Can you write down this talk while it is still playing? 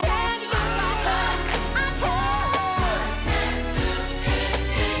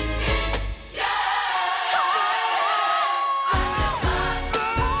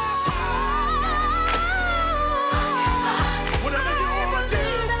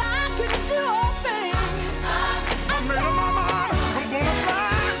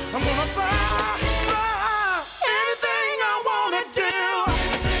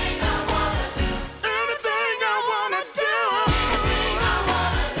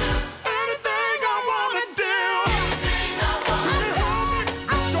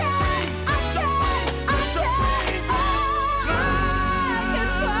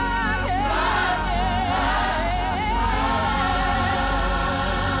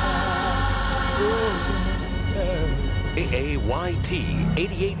KAYT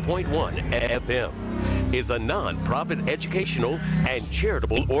 88.1 FM is a non-profit educational and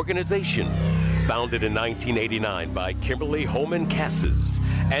charitable organization founded in 1989 by Kimberly Holman Cassis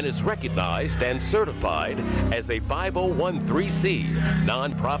and is recognized and certified as a 501(c)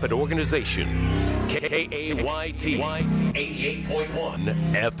 nonprofit organization. KAYT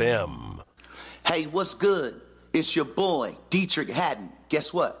 88.1 FM. Hey, what's good? It's your boy, Dietrich Haddon.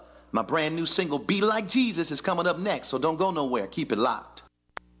 Guess what? My brand new single, Be Like Jesus, is coming up next, so don't go nowhere. Keep it locked.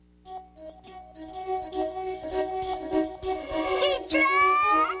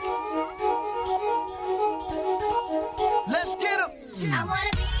 Let's get him. I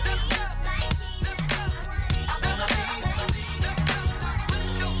wanna be like Jesus. I wanna be.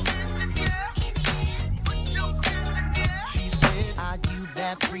 She said, are you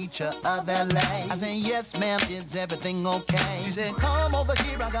that preacher of LA? I said, yes, ma'am, is everything okay? She said, come over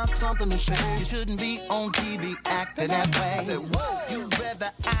here, I got something to say. You shouldn't be on TV acting that way. I said, whoa, you'd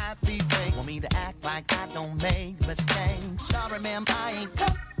rather I be fake. Want me to act like I don't make mistakes. Sorry, ma'am, I ain't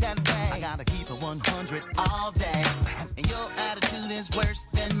cut that way. I gotta keep it 100 all day. And your attitude is worse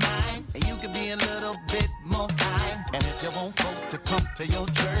than mine. And you could be a little bit more kind. And if you want folk to come to your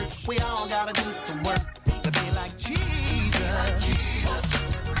church, we all gotta do some work to be like Jesus. Be like Jesus.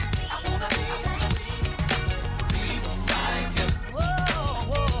 I wanna be like him. Whoa,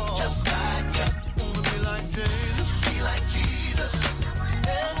 whoa. Just like him. Wanna be like Jesus. Be like Jesus.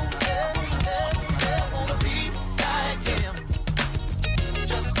 Wanna be like him.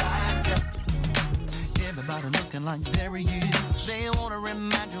 Just like him. Everybody looking like there he is. They wanna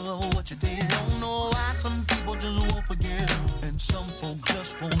remind you of what you did. Don't know why some people just won't forget, and some folks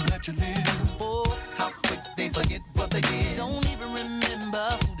just won't let you live. Oh, how quick they forget what they did. Don't even remember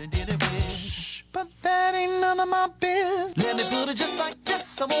who they did it with. Shh, but that ain't none of my biz. Let me put it just like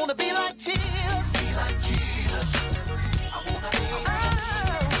this. I wanna be like Jesus. Be like Jesus. I wanna be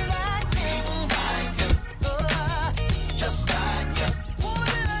like him. Like him. Just like him. Wanna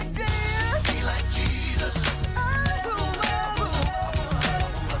be like Jesus. Be like Jesus.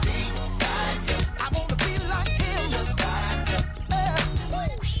 I wanna be like him. Just like him.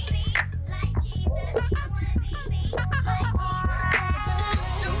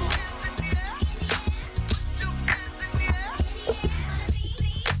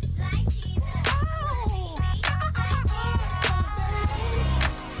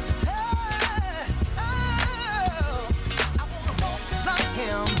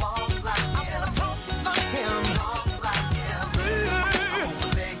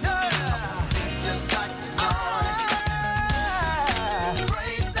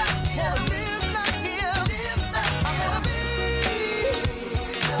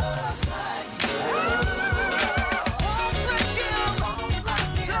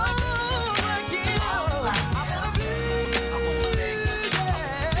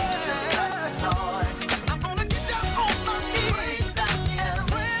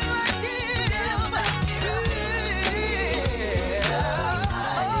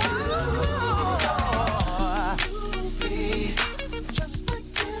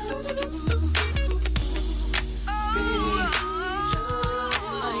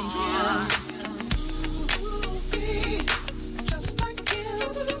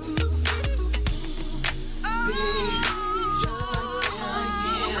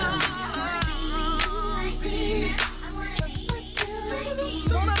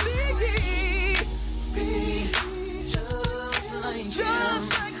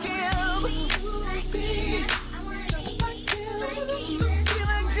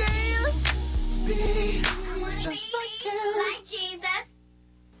 Just like him. Like Jesus.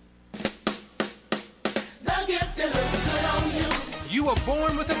 The gift that looks good on you. You were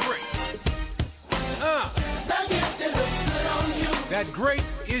born with a grace. The gift that looks good on you. That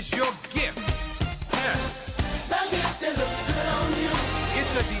grace is your gift. Yeah. The gift that looks good on you.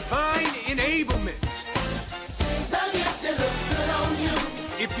 It's a divine enablement. The gift that looks good on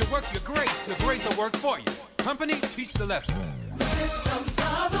you. If you work your grace, the grace will work for you. Company, teach the lesson. The systems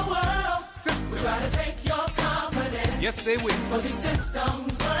of the world will try to take your confidence. Yes, they will. But these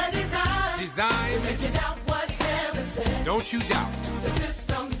systems were designed to make you doubt what heaven said. Don't you doubt. The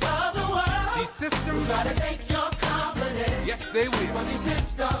systems of the world These systems will try to take your confidence. Yes, they will. But these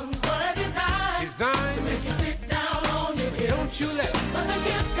systems were designed to make you sit down on your gift. Don't you let it. But the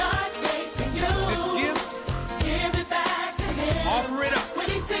gift God gave to you, This gift, give it back to him. offer it up. When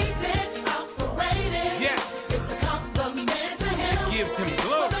he sees it operating, Yes. it's a compliment to him. Gives him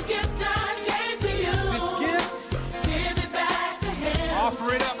glory. For the gift God gave to you, This gift, give it back to him.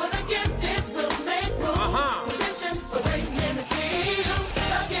 offer it up. For the gift it will make room. Position for great men to see you.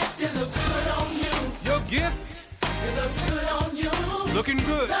 The gift it looks good on you. Your gift, It looks Looking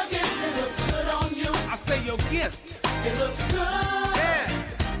good. The gift, it looks good on you. I say your gift. It looks good. Yeah.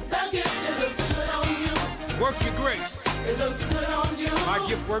 The gift, it looks good on you. Work your grace. It looks good on you. My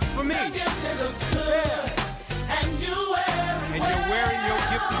gift works for me. The gift, it looks good. And you wear it And you're wearing your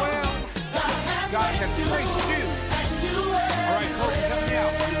gift well. God has graced you. And you wear it. All right, Kobe, help me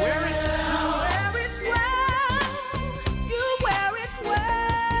out. You wear it?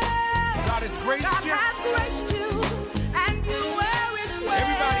 God has graced you. And you wear it well.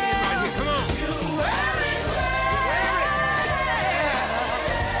 Everybody in right here, come on. You wear it well. Wear it.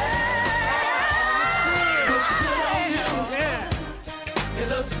 It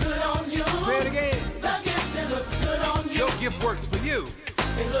looks good on you. Say it again. The gift, it looks good on you. Your gift works for you.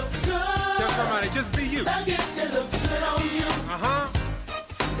 It looks good. Tell somebody, just be you. The gift, it looks good on you. Uh-huh.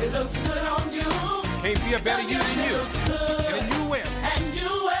 It looks good on you. Can't be a better you than you. And then you wear it. And you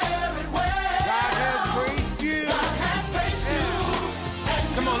wear it well. God has graced you. God has graced you. And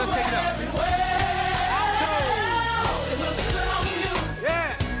Come on, let's take it up. it well. It looks good on you.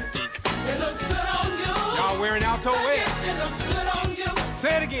 Yeah. It looks good on you. Y'all wearing alto The wear. gift, it looks good on you.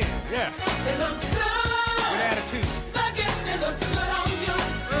 Say it again. Yeah. It looks good. With attitude. The gift, it looks good on you.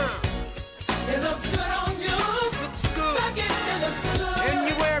 It looks good on you. Looks good. The gift, it looks good. And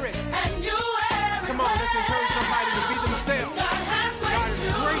you wear it. And you wear it Come on, let's encourage somebody to be themselves. God has God has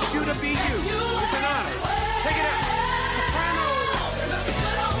graced you to be you. It's an honor. Take it out. Soprano. It looks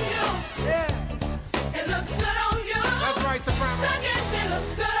good on you. Yeah. It looks good on you. That's right, soprano. The gift, it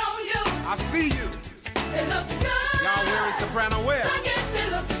looks good on you. I see you. It looks good. Y'all wearing soprano wear. The gift,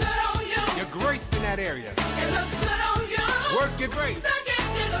 it looks good on you. You're graced in that area. It looks good on you. Work your grace. The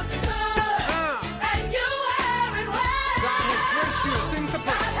gift, it looks good. And you wear it well. God has graced you. Sing God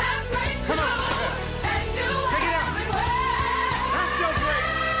soprano. has graced Come on. you. And you Take it wear out. it well. That's your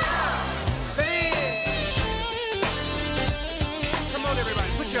grace. Stand. Come on, everybody.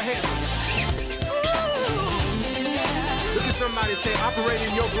 Put your hands up. Look at somebody and say, operate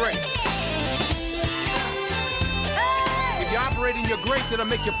in your grace. If you operate in your grace, it'll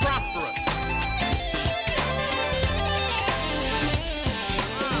make you prosperous.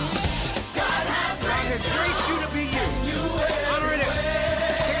 God has God has graced you. graced you to be you. You wear Honor it.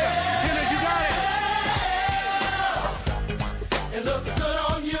 Take it up. Tenors, you got it. it. looks good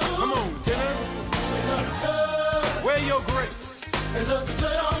on you. Come on, tenors. It looks good. Wear your grace. It looks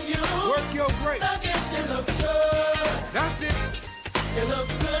good on you. Work your grace. The gift, it looks good. That's it. It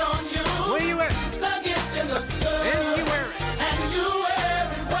looks good on you. Where you at? The gift, it looks good. And you wear it. And you wear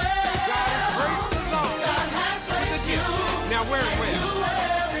it well. God has graced us all. God has With the graced you. gift. Now wear it well. You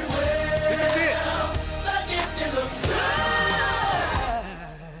wear it well. This is it. The gift, it looks good.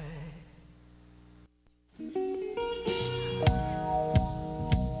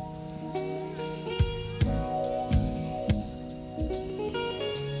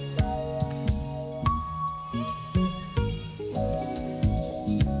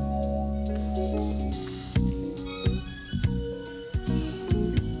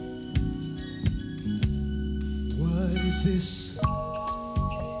 What is this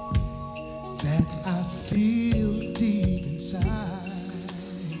that I feel deep inside?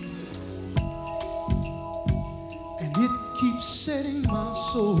 And it keeps setting my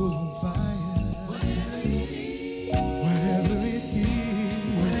soul on fire. Whatever it is, whatever it is,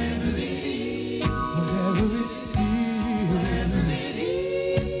 whatever it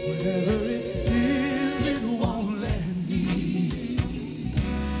is, whatever it is, it won't let me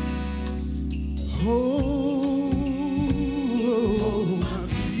hold my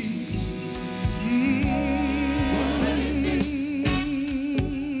peace.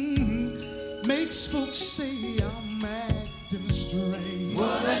 Makes folks say I'm acting strange.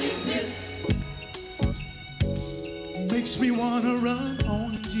 What is this? Makes me wanna run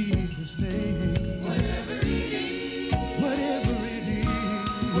on Jesus' name. Whatever it is, whatever it is,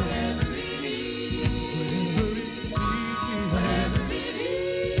 whatever it is, whatever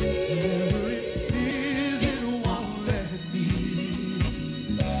it is, it won't let me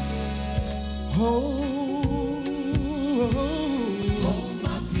hold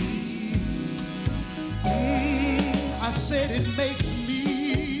my peace. I said it makes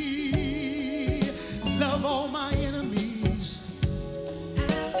me love all my enemies.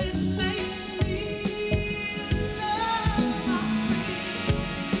 And it makes me love my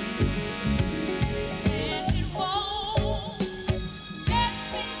And it won't let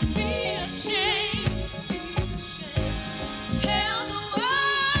me be ashamed. Tell the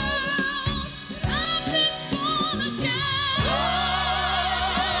world that I've been born again.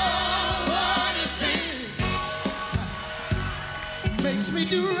 What is this? makes me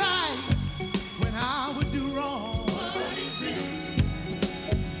do right when I would do wrong. What is this?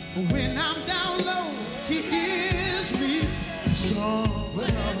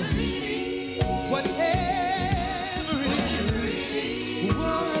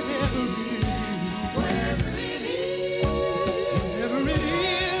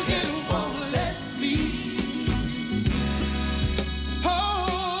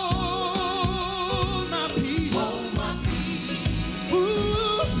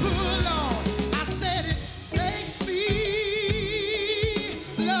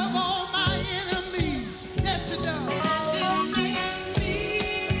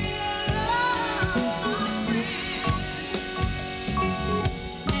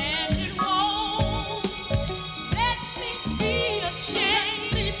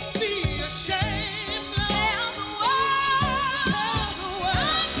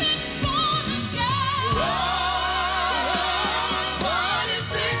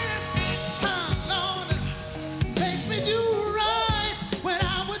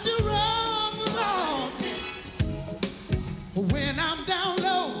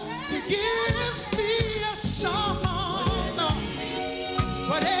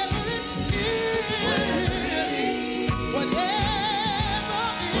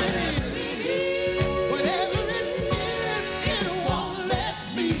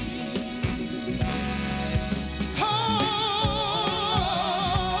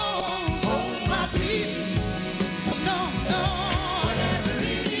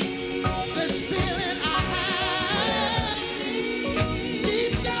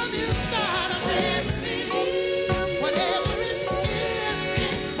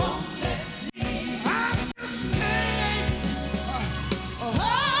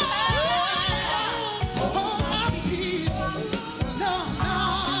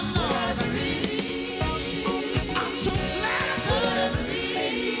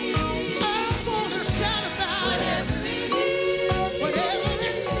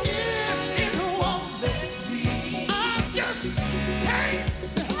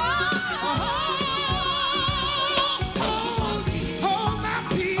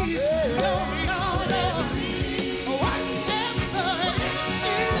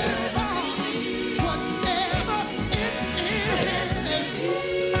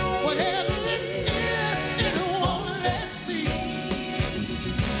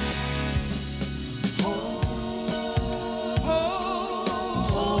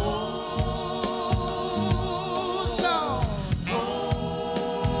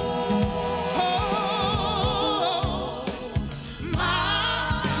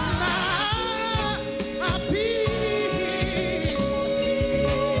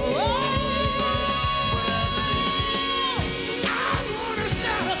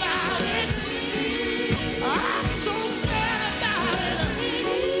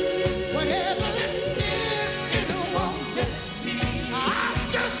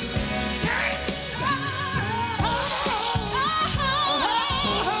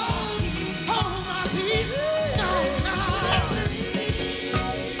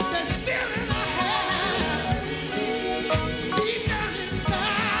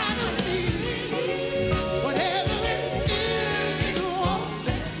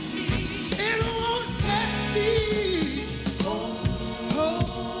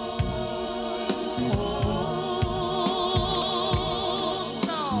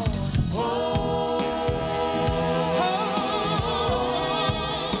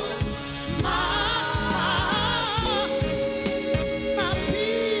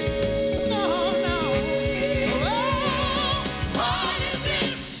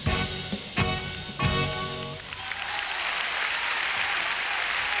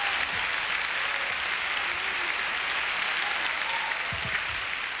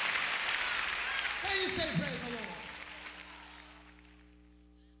 say praise the Lord.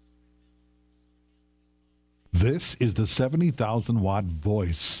 This is the 70,000-watt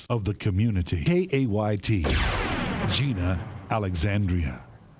voice of the community. KAYT, Gina, Alexandria.